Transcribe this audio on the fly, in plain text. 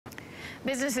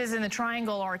Businesses in the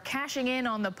Triangle are cashing in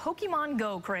on the Pokemon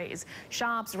Go craze.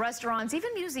 Shops, restaurants,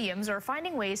 even museums are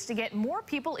finding ways to get more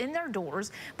people in their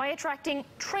doors by attracting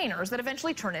trainers that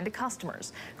eventually turn into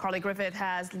customers. Carly Griffith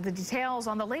has the details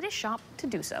on the latest shop to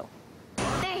do so.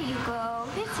 There you go.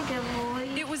 That's a good boy.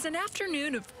 It was an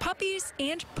afternoon of puppies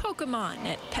and Pokemon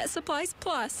at Pet Supplies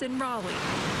Plus in Raleigh.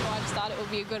 I just thought it would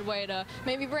be a good way to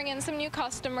maybe bring in some new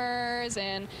customers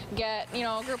and get,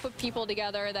 a group of people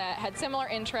together that had similar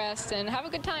interests and have a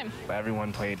good time.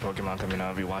 Everyone played Pokemon coming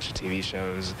up. We watched the TV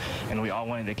shows, and we all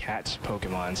wanted to catch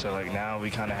Pokemon. So now we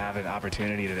kind of have an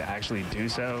opportunity to actually do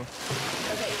so.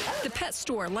 The pet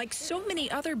store, like so many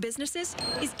other businesses,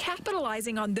 is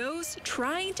capitalizing on those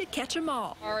trying to catch them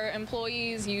all. Our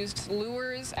employees used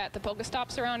lures at the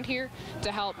Pokestops around here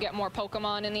to help get more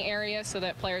Pokemon in the area so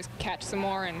that players catch some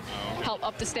more and help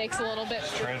up the stakes a little bit.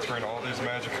 Transferring all these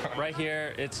Magikarps. Right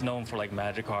here, it's known for like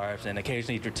Magikarps and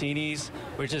occasionally Dratinis,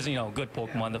 which is, good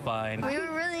Pokemon to find. We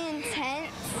were really intense.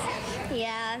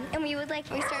 Yeah, and we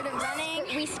started running.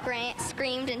 We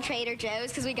screamed in Trader Joe's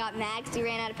because we got mad because we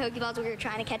ran out of Pokeballs. We were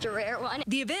trying to catch a rare one.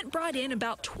 The event brought in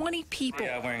about 20 people.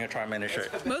 Yeah, wearing a Charmander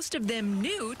shirt. Most of them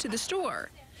new to the store.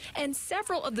 And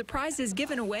several of the prizes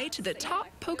given away to the top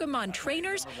Pokemon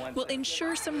trainers will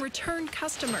ensure some return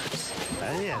customers.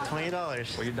 Yeah, $20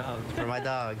 For your dog. for my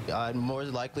dog. I'd more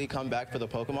likely come back for the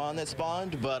Pokemon that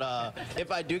spawned, but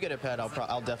if I do get a pet, I'll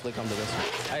definitely come to this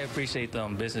one. I appreciate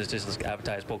business just to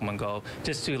advertise Pokemon Go,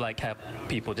 just to have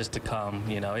people just to come.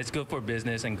 It's good for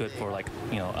business and good for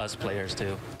us players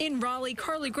too. In Raleigh,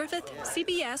 Carly Griffith,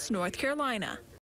 CBS North Carolina.